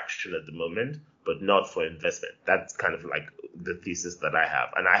extraction at the moment, but not for investment. That's kind of like the thesis that I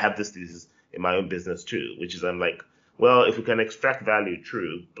have. And I have this thesis in my own business too, which is I'm like, well, if we can extract value,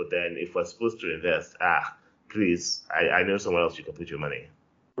 true. But then if we're supposed to invest, please, I know somewhere else you can put your money.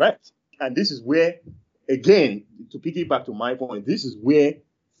 Right. And this is where, again, to piggyback to my point, this is where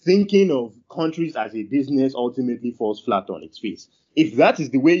thinking of countries as a business ultimately falls flat on its face. If that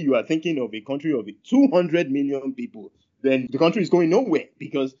is the way you are thinking of a country of 200 million people, then the country is going nowhere.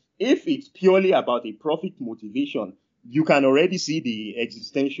 Because if it's purely about a profit motivation, you can already see the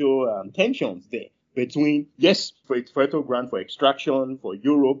existential tensions there between, yes, for its fertile ground for extraction, for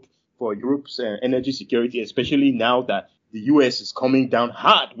Europe's energy security, especially now that the US is coming down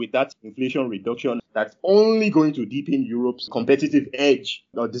hard with that inflation reduction that's only going to deepen Europe's competitive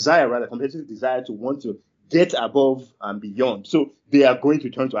desire to want to get above and beyond. So they are going to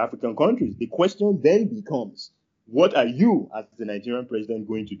turn to African countries. The question then becomes, what are you as the Nigerian president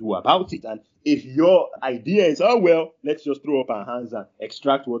going to do about it? And if your idea is, let's just throw up our hands and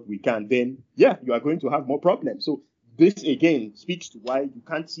extract what we can, then you are going to have more problems. So this again speaks to why you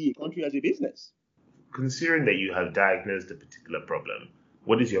can't see a country as a business. Considering that you have diagnosed a particular problem,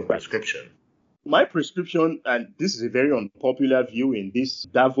 what is your prescription? My prescription, and this is a very unpopular view in this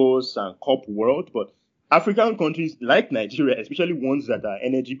Davos and COP world, but African countries like Nigeria, especially ones that are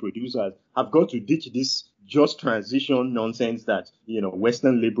energy producers, have got to ditch this just transition nonsense that,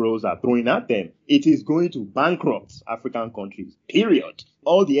 Western liberals are throwing at them. It is going to bankrupt African countries, period.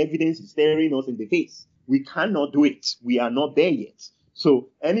 All the evidence is staring us in the face. We cannot do it. We are not there yet. So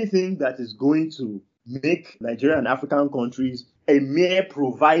anything that is going to make Nigeria and African countries a mere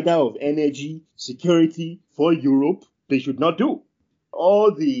provider of energy security for Europe, they should not do.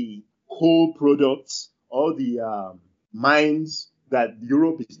 All the coal products, all the mines that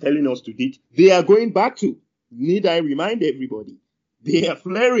Europe is telling us to ditch, they are going back to. Need I remind everybody? They are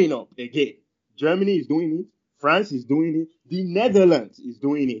flaring up again. Germany is doing it. France is doing it. The Netherlands is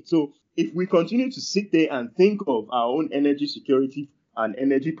doing it. So if we continue to sit there and think of our own energy security and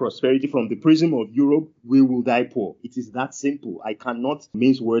energy prosperity from the prism of Europe, we will die poor. It is that simple. I cannot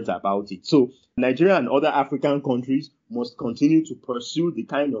mince words about it. So Nigeria and other African countries must continue to pursue the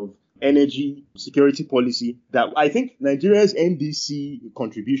kind of energy security policy that I think Nigeria's NDC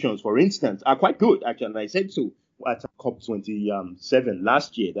contributions, for instance, are quite good. Actually, and I said so at COP27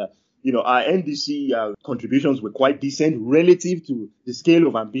 last year that our NDC contributions were quite decent relative to the scale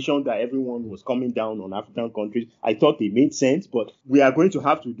of ambition that everyone was coming down on African countries. I thought they made sense, but we are going to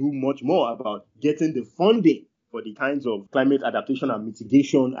have to do much more about getting the funding for the kinds of climate adaptation and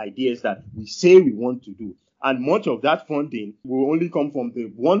mitigation ideas that we say we want to do. And much of that funding will only come from the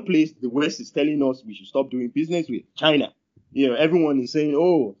one place the West is telling us we should stop doing business with, China. Everyone is saying,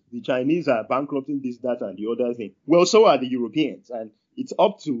 oh, the Chinese are bankrupting this, that, and the other thing. Well, so are the Europeans. And it's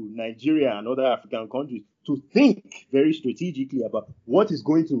up to Nigeria and other African countries to think very strategically about what is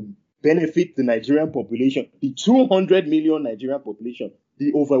going to benefit the Nigerian population, the 200 million Nigerian population,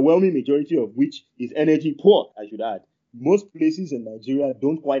 the overwhelming majority of which is energy poor, I should add. Most places in Nigeria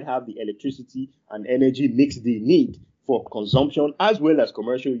don't quite have the electricity and energy mix they need for consumption as well as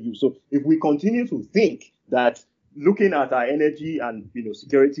commercial use. So if we continue to think that looking at our energy and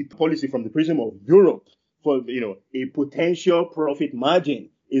security policy from the prism of Europe for a potential profit margin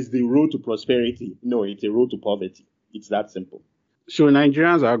is the road to prosperity, no, it's a road to poverty. It's that simple. So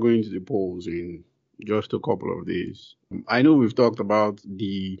Nigerians are going to the polls in just a couple of days. I know we've talked about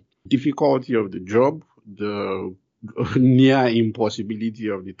the difficulty of the job, the near impossibility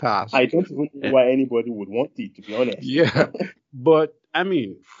of the task. I don't even know why anybody would want it, to be honest. Yeah, but I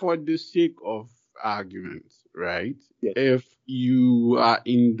mean, for the sake of argument, right? Yes. If you are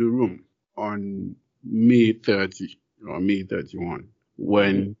in the room on May 30 or May 31,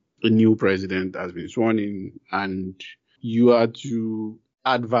 when a new president has been sworn in, and you are to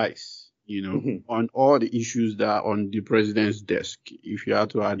advise, on all the issues that are on the president's desk, if you are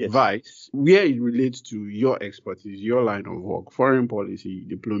to advise where it relates to your expertise, your line of work, foreign policy,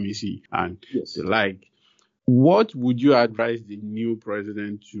 diplomacy, and the like, what would you advise the new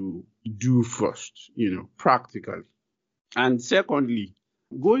president to do first, practically? And secondly,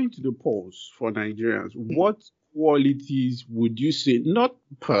 going to the polls for Nigerians, what qualities would you say, not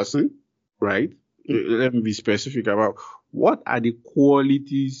person, right? Let me be specific about what are the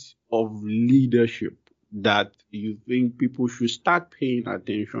qualities of leadership that you think people should start paying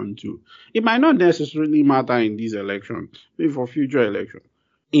attention to? It might not necessarily matter in this election, maybe for future elections,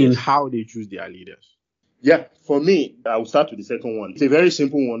 in how they choose their leaders. Yeah, for me, I will start with the second one. It's a very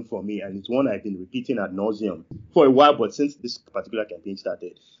simple one for me, and it's one I've been repeating ad nauseum for a while, but since this particular campaign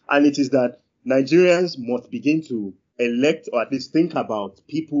started. And it is that Nigerians must begin to elect, or at least think about,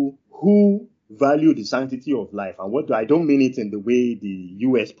 people who value the sanctity of life. And I don't mean it in the way the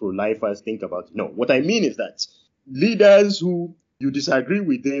US pro-lifers think about it. No, what I mean is that leaders who you disagree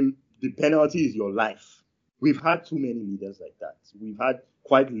with them, the penalty is your life. We've had too many leaders like that. We've had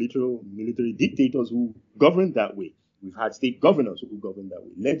quite literal military dictators who govern that way. We've had state governors who govern that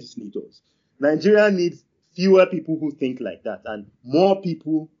way, legislators. Nigeria needs fewer people who think like that and more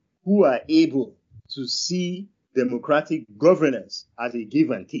people who are able to see democratic governance as a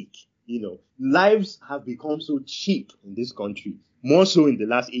give and take. Lives have become so cheap in this country, more so in the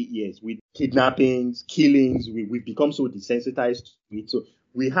last 8 years with kidnappings, killings. We've become so desensitized to it. So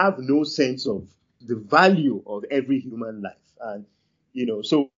we have no sense of the value of every human life. And,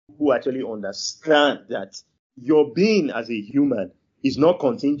 so who actually understand that your being as a human is not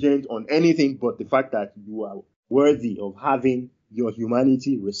contingent on anything but the fact that you are worthy of having your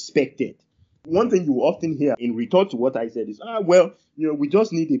humanity respected. One thing you often hear in retort to what I said is, we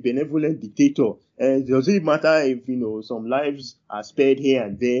just need a benevolent dictator. And does it matter if, some lives are spared here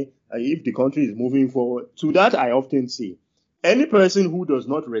and there, if the country is moving forward? To that, I often say, any person who does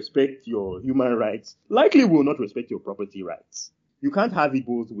not respect your human rights likely will not respect your property rights. You can't have it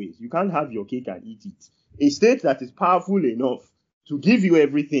both ways. You can't have your cake and eat it. A state that is powerful enough to give you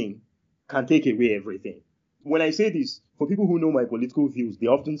everything can take away everything. When I say this, for people who know my political views, they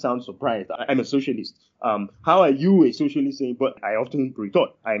often sound surprised. I'm a socialist. How are you a socialist saying? But I often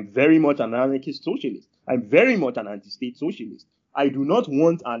retort, I'm very much an anarchist socialist. I'm very much an anti-state socialist. I do not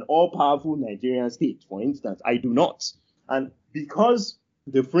want an all-powerful Nigerian state, for instance. I do not. And because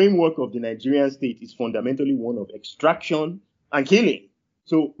the framework of the Nigerian state is fundamentally one of extraction and killing.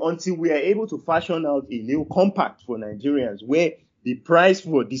 So until we are able to fashion out a new compact for Nigerians where the price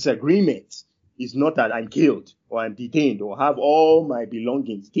for disagreement is not that I'm killed or I'm detained or have all my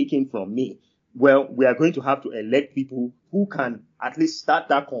belongings taken from me. Well, we are going to have to elect people who can at least start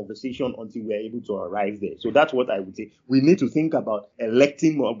that conversation until we are able to arrive there. So that's what I would say. We need to think about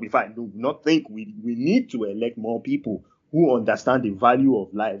electing more. In fact, do not think we need to elect more people who understand the value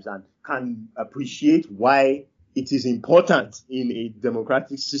of lives and can appreciate why it is important in a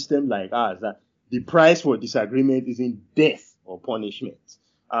democratic system like ours that the price for disagreement is in death or punishment.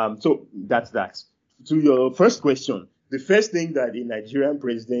 So that's that. To your first question, the first thing that a Nigerian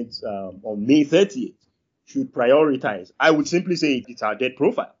president on May 30th should prioritize, I would simply say it's our debt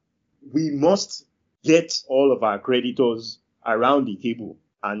profile. We must get all of our creditors around the table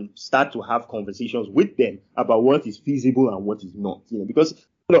and start to have conversations with them about what is feasible and what is not. Because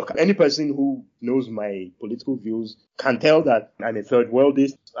look, any person who knows my political views can tell that I'm a third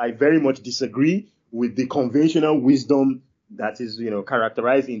worldist. I very much disagree with the conventional wisdom that is,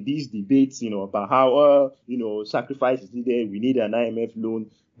 characterized in these debates, about how, sacrifice is needed, we need an IMF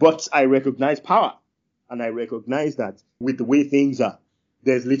loan. But I recognize power, and I recognize that with the way things are,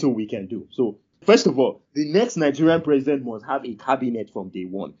 there's little we can do. So, first of all, the next Nigerian president must have a cabinet from day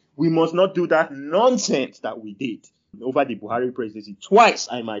one. We must not do that nonsense that we did over the Buhari presidency, twice,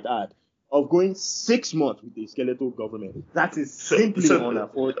 I might add, of going 6 months with a skeletal government. That is simply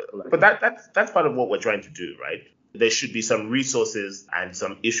unaffordable. But that's part of what we're trying to do, right? There should be some resources and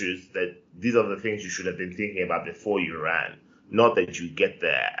some issues that these are the things you should have been thinking about before you ran. Not that you get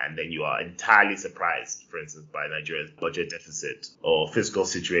there and then you are entirely surprised, for instance, by Nigeria's budget deficit or fiscal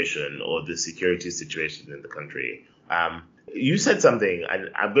situation or the security situation in the country. You said something, and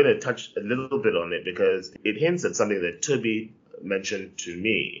I'm going to touch a little bit on it because it hints at something that Toby mentioned to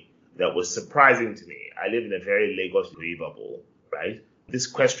me that was surprising to me. I live in a very Lagos bubble, right? This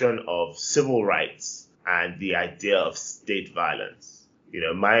question of civil rights and the idea of state violence.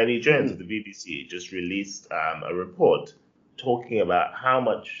 Miami Jones of the BBC just released a report talking about how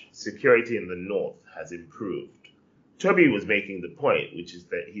much security in the north has improved. Toby was making the point, which is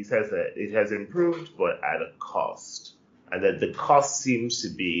that he says that it has improved, but at a cost. And that the cost seems to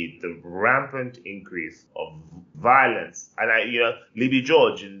be the rampant increase of violence. And Libby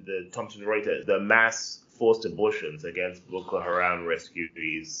George in the Thomson Reuters, the mass forced abortions against Boko Haram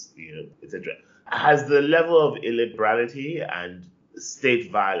rescuees, etc. Has the level of illiberality and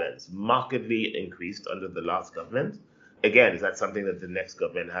state violence markedly increased under the last government? Again, is that something that the next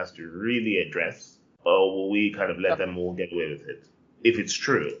government has to really address? Or will we kind of let them all get away with it? If it's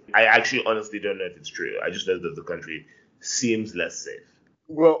true. I actually honestly don't know if it's true. I just know that the country seems less safe.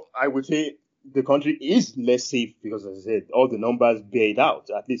 Well, I would say the country is less safe because, as I said, all the numbers bear it out,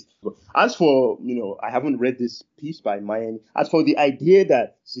 at least. As for, I haven't read this piece by Mayan. As for the idea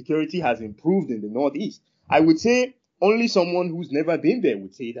that security has improved in the Northeast, I would say only someone who's never been there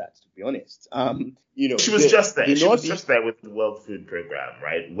would say that, to be honest. She was just there. She was just there with the World Food Program,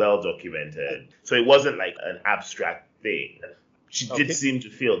 right? Well documented. So it wasn't like an abstract thing. She did seem to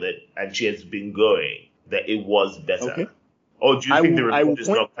feel that, and she has been going, that it was better. Okay. Or do you think the report is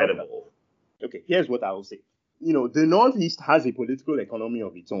not credible? Okay, here's what I will say. The Northeast has a political economy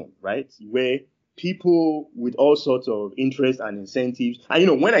of its own, right? Where people with all sorts of interests and incentives,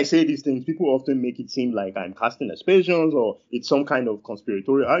 and when I say these things, people often make it seem like I'm casting aspersions or it's some kind of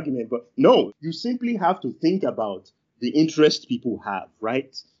conspiratorial argument. But no, you simply have to think about the interests people have,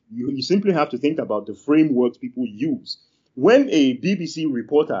 right? You simply have to think about the frameworks people use. When a BBC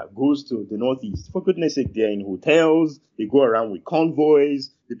reporter goes to the Northeast, for goodness sake, they're in hotels, they go around with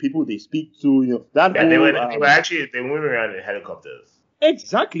convoys, the people they speak to, they were moving around in helicopters.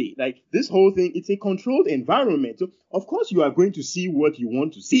 Exactly. Like this whole thing, it's a controlled environment. So, of course, you are going to see what you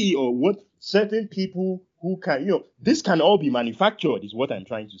want to see or what certain people who can, this can all be manufactured is what I'm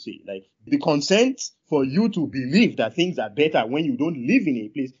trying to say. Like the consent for you to believe that things are better when you don't live in a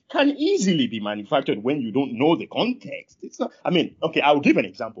place can easily be manufactured when you don't know the context. It's not, okay, I'll give an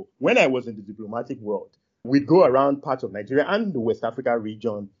example. When I was in the diplomatic world, we'd go around parts of Nigeria and the West Africa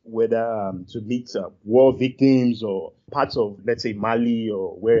region, whether to meet war victims or parts of, let's say, Mali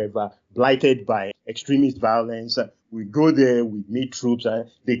or wherever, blighted by extremist violence. We go there, we meet troops, and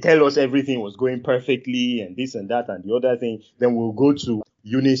they tell us everything was going perfectly and this and that and the other thing. Then we'll go to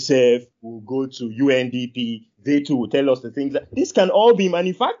UNICEF, we'll go to UNDP. They too will tell us the things that this can all be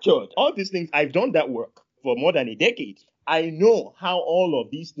manufactured. All these things, I've done that work for more than a decade. I know how all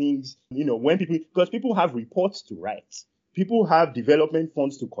of these things, because people have reports to write, people have development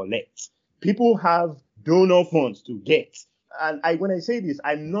funds to collect, people have donor funds to get. And when I say this,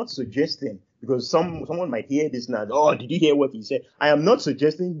 I'm not suggesting, because someone might hear this now, did you hear what he said? I am not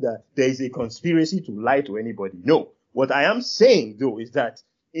suggesting that there is a conspiracy to lie to anybody. No. What I am saying, though, is that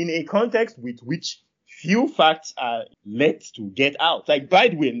in a context with which few facts are let to get out. Like, by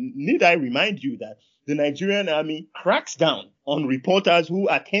the way, need I remind you that the Nigerian army cracks down on reporters who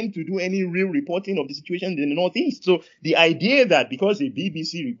attempt to do any real reporting of the situation in the Northeast. So the idea that because a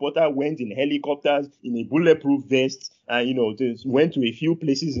BBC reporter went in helicopters in a bulletproof vest and, went to a few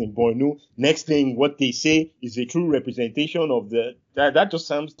places in Borno, next thing what they say is a true representation of that just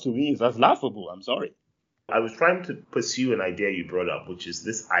sounds to me as laughable. I'm sorry. I was trying to pursue an idea you brought up, which is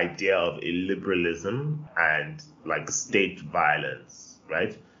this idea of illiberalism and like state violence,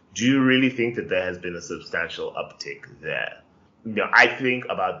 right? Do you really think that there has been a substantial uptick there? I think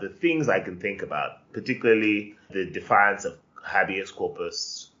about the things I can think about, particularly the defiance of habeas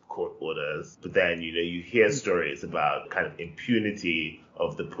corpus court orders. But then, you hear stories about kind of impunity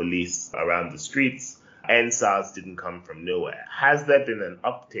of the police around the streets. NSAS didn't come from nowhere. Has there been an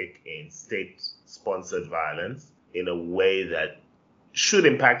uptick in state-sponsored violence in a way that should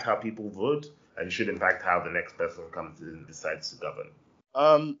impact how people vote and should impact how the next person comes in and decides to govern?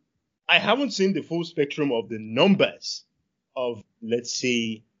 I haven't seen the full spectrum of the numbers of, let's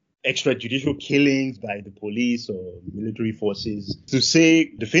say, extrajudicial killings by the police or military forces to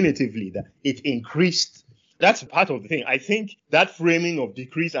say definitively that it increased. That's part of the thing. I think that framing of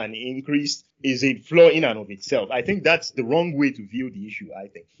decrease and increase is a flaw in and of itself. I think that's the wrong way to view the issue, I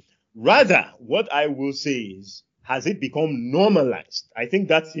think. Rather, what I will say is, has it become normalized? I think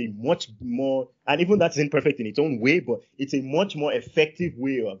that's a much more, and even that's imperfect in its own way, but it's a much more effective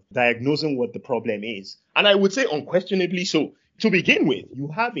way of diagnosing what the problem is. And I would say unquestionably so. To begin with, you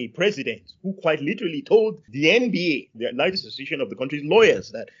have a president who quite literally told the NBA, the largest association of the country's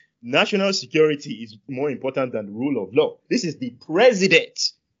lawyers, that national security is more important than the rule of law. This is the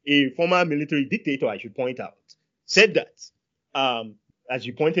president, a former military dictator, I should point out, said that. As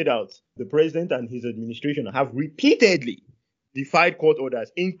you pointed out, the president and his administration have repeatedly defied court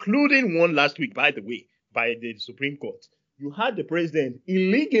orders, including one last week, by the way, by the Supreme Court. You had the president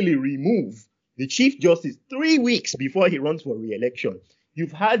illegally remove the Chief Justice 3 weeks before he runs for re-election.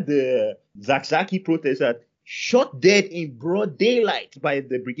 You've had the Zakzaki protester shot dead in broad daylight by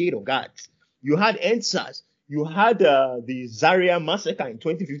the Brigade of Guards. You had NSAS. You had the Zaria massacre in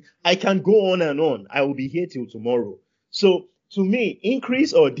 2015. I can go on and on. I will be here till tomorrow. So, to me,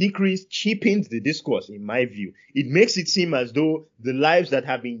 increase or decrease cheapens the discourse, in my view. It makes it seem as though the lives that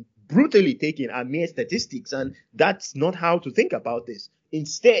have been brutally taken are mere statistics, and that's not how to think about this.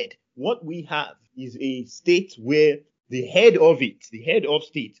 Instead, what we have is a state where the head of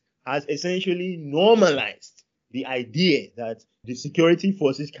state, has essentially normalized the idea that the security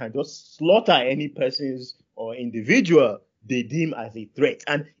forces can just slaughter any persons or individual they deem as a threat.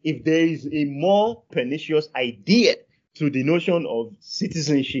 And if there is a more pernicious idea to the notion of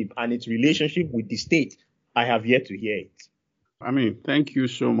citizenship and its relationship with the state, I have yet to hear it. Thank you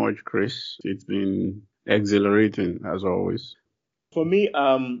so much, Chris. It's been exhilarating, as always. For me,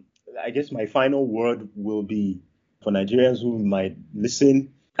 I guess my final word will be for Nigerians who might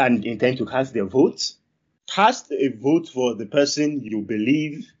listen and intend to cast their votes. Cast a vote for the person you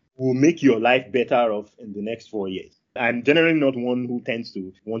believe will make your life better off in the next 4 years. I'm generally not one who tends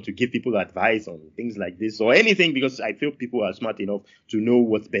to want to give people advice on things like this or anything, because I feel people are smart enough to know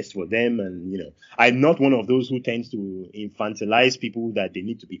what's best for them. And, I'm not one of those who tends to infantilize people that they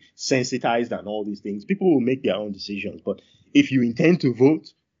need to be sensitized and all these things. People will make their own decisions. But if you intend to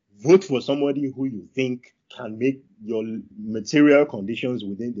vote for somebody who you think can make your material conditions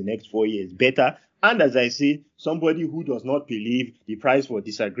within the next 4 years better. And as I say, somebody who does not believe the price for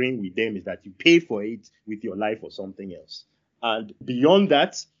disagreeing with them is that you pay for it with your life or something else. And beyond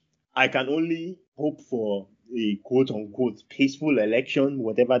that, I can only hope for a quote-unquote peaceful election,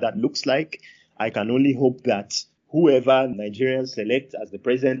 whatever that looks like. I can only hope that whoever Nigerians select as the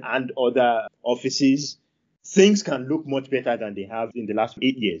president and other offices, things can look much better than they have in the last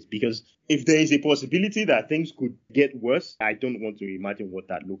 8 years. Because if there is a possibility that things could get worse, I don't want to imagine what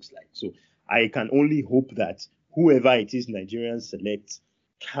that looks like. So I can only hope that whoever it is Nigerians select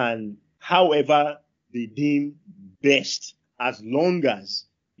can, however they deem best, as long as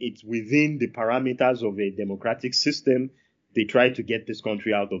it's within the parameters of a democratic system, they try to get this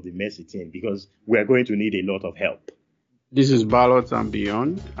country out of the mess it's in, because we're going to need a lot of help. This is Ballots and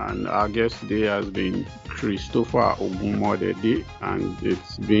Beyond, and our guest today has been Christopher Ogunmodede, and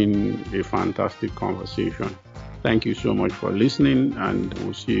it's been a fantastic conversation. Thank you so much for listening, and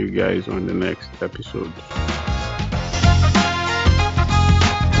we'll see you guys on the next episode.